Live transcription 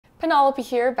Penelope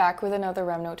here, back with another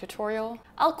Remnote tutorial.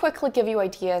 I'll quickly give you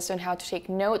ideas on how to take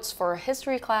notes for a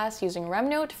history class using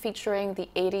Remnote featuring the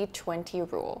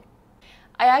 80-20 rule.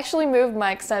 I actually moved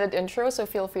my extended intro, so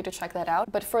feel free to check that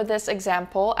out. But for this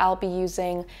example, I'll be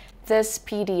using this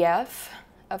PDF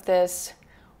of this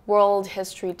world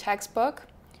history textbook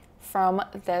from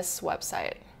this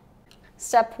website.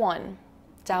 Step 1,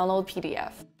 download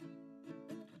PDF.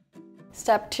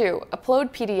 Step 2,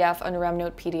 upload PDF on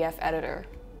Remnote PDF editor.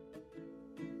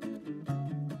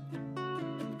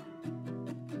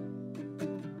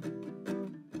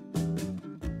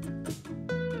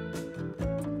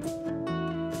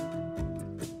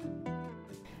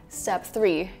 Step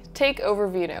 3, take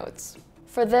overview notes.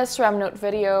 For this Remnote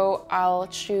video, I'll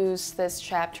choose this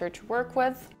chapter to work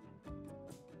with.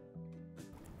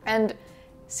 And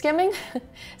skimming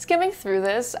through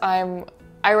this, I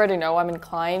already know I'm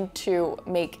inclined to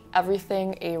make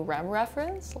everything a Rem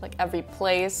reference, like every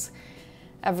place,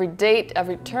 every date,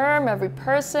 every term, every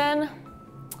person,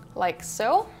 like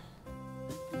so.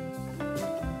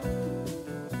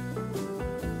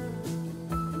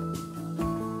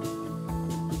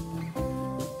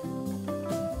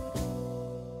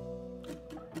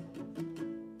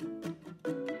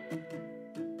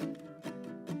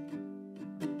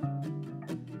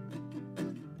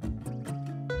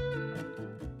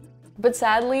 But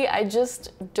sadly, I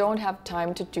just don't have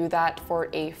time to do that for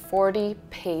a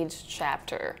 40-page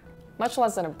chapter, much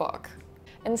less than a book.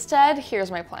 Instead,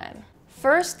 here's my plan.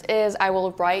 First is I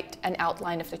will write an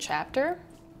outline of the chapter.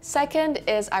 Second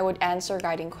is I would answer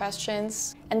guiding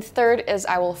questions. And third is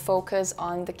I will focus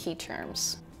on the key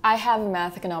terms. I have a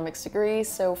math economics degree,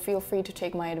 so feel free to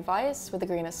take my advice with a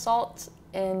grain of salt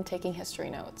in taking history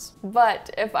notes.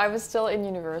 But if I was still in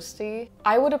university,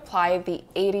 I would apply the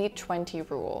 80-20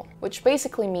 rule, which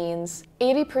basically means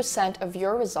 80% of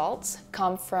your results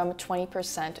come from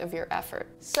 20% of your effort.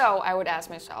 So I would ask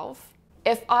myself,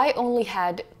 if I only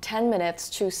had 10 minutes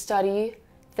to study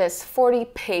this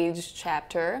 40-page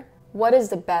chapter, what is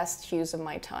the best use of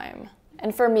my time?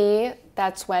 And for me,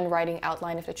 that's when writing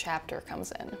outline of the chapter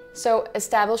comes in. So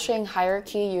establishing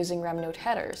hierarchy using Remnote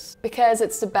headers, because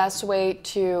it's the best way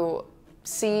to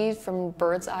see from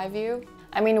bird's eye view.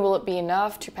 I mean, will it be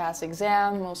enough to pass the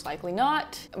exam? Most likely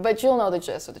not, but you'll know the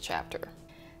gist of the chapter.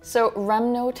 So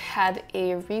Remnote had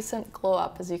a recent glow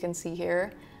up, as you can see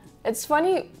here. It's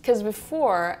funny, because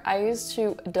before I used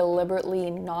to deliberately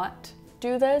not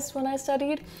do this when I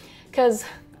studied, because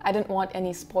I didn't want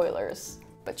any spoilers.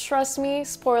 But trust me,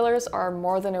 spoilers are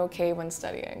more than okay when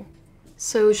studying.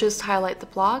 So just highlight the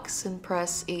blocks and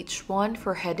press H1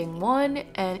 for heading 1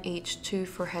 and H2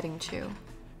 for heading 2.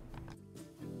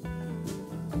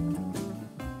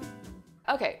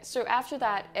 Okay, so after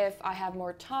that, if I have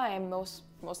more time, most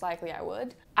likely I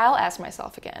would, I'll ask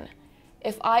myself again,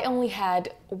 if I only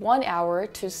had 1 hour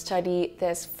to study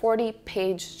this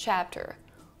 40-page chapter,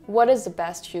 what is the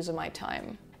best use of my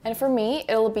time? And for me,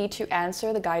 it'll be to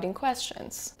answer the guiding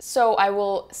questions. So I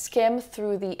will skim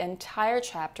through the entire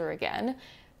chapter again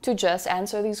to just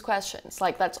answer these questions.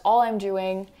 Like, that's all I'm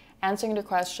doing, answering the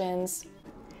questions.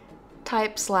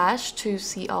 Type / to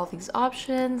see all these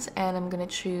options, and I'm gonna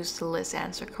choose the list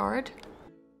answer card.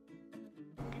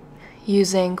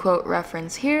 Using quote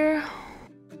reference here.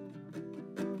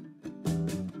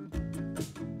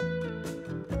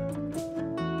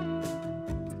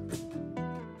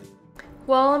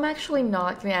 Well, I'm actually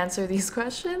not going to answer these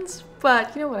questions,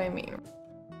 but you know what I mean.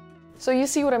 So you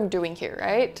see what I'm doing here,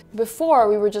 right? Before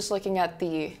we were just looking at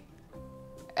the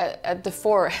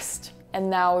forest, and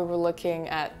now we were looking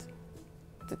at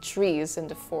the trees in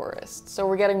the forest. So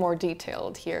we're getting more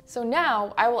detailed here. So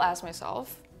now I will ask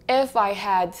myself, if I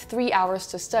had 3 hours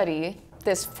to study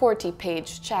this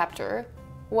 40-page chapter,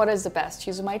 what is the best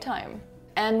use of my time?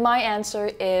 And my answer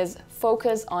is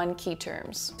focus on key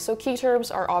terms. So key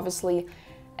terms are obviously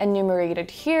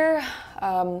enumerated here,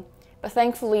 but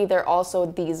thankfully they're also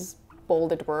these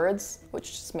bolded words,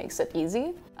 which just makes it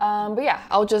easy. But yeah,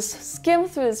 I'll just skim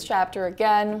through this chapter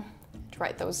again,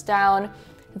 write those down,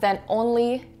 then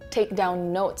only take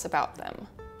down notes about them.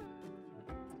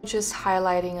 Just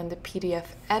highlighting on the PDF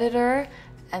editor,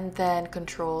 and then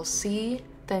Control-C,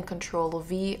 then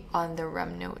Control-V on the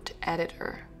Remnote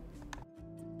editor.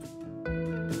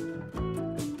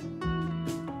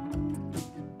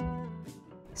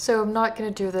 So I'm not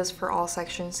going to do this for all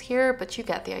sections here, but you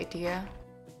get the idea.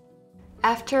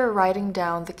 After writing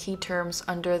down the key terms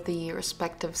under the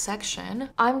respective section,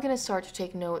 I'm going to start to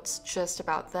take notes just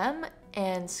about them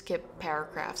and skip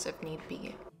paragraphs if need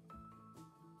be.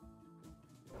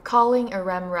 Calling a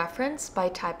rem reference by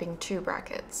typing 2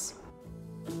 brackets.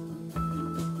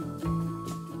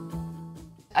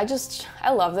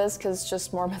 I love this because it's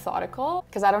just more methodical,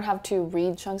 because I don't have to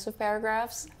read chunks of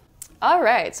paragraphs. All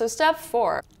right, so step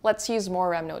 4, let's use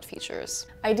more Remnote features.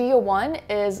 Idea 1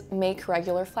 is make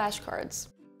regular flashcards.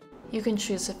 You can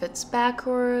choose if it's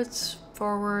backwards,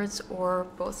 forwards, or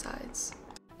both sides.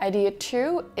 Idea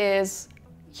 2 is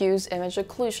use image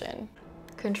occlusion.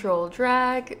 Control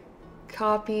drag,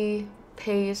 copy,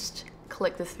 paste,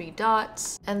 click the 3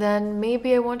 dots, and then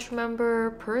maybe I want to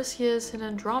remember Perseus and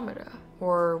Andromeda,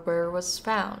 or where it was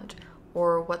found,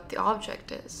 or what the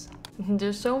object is.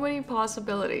 There's so many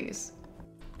possibilities.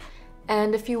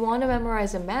 And if you want to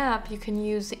memorize a map, you can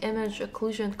use the image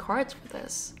occlusion cards for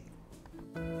this.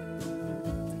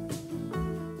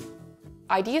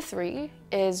 Idea 3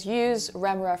 is use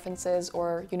rem references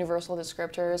or universal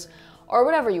descriptors, or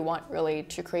whatever you want really,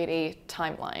 to create a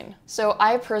timeline. So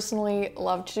I personally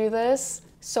love to do this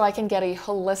so I can get a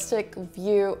holistic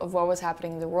view of what was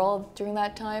happening in the world during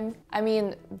that time. I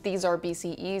mean, these are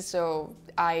BCE, so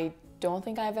I don't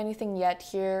think I have anything yet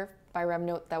here by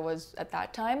Remnote that was at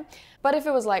that time. But if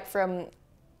it was like from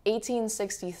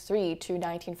 1863 to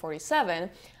 1947,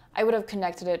 I would have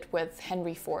connected it with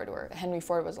Henry Ford, or Henry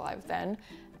Ford was alive then.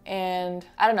 And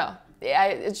I don't know,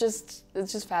 it's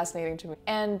just fascinating to me.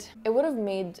 And it would have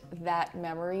made that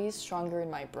memory stronger in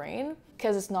my brain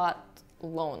because it's not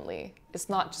lonely. It's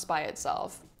not just by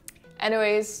itself.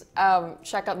 Anyways,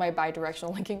 check out my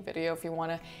bidirectional linking video if you want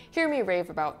to hear me rave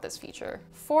about this feature.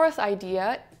 4th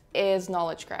idea is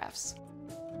knowledge graphs.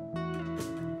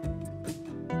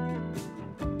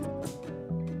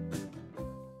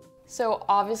 So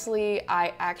obviously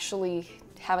I actually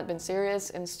haven't been serious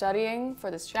in studying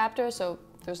for this chapter, so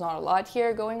there's not a lot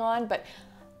here going on, but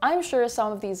I'm sure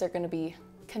some of these are going to be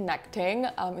connecting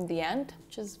in the end,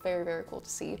 which is very, very cool to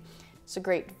see. It's a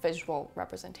great visual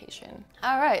representation.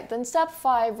 All right, then step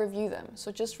 5, review them.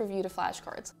 So just review the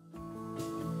flashcards.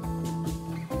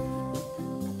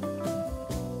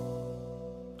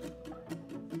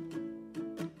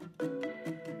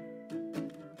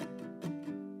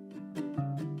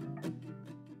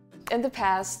 In the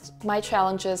past, my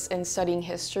challenges in studying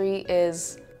history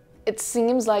is it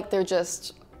seems like they're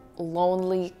just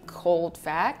lonely, cold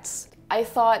facts. I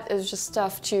thought it was just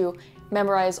stuff to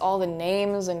memorize all the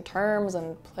names and terms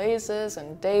and places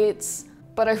and dates.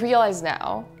 But I realize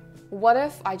now, what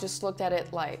if I just looked at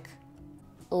it like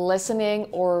listening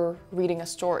or reading a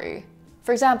story?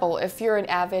 For example, if you're an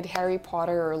avid Harry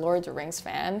Potter or Lord of the Rings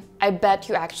fan, I bet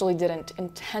you actually didn't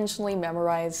intentionally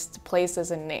memorize the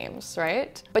places and names,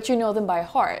 right? But you know them by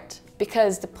heart,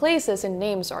 because the places and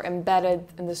names are embedded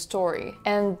in the story.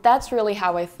 And that's really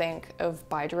how I think of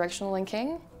bidirectional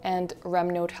linking, and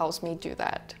Remnote helps me do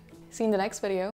that. See you in the next video.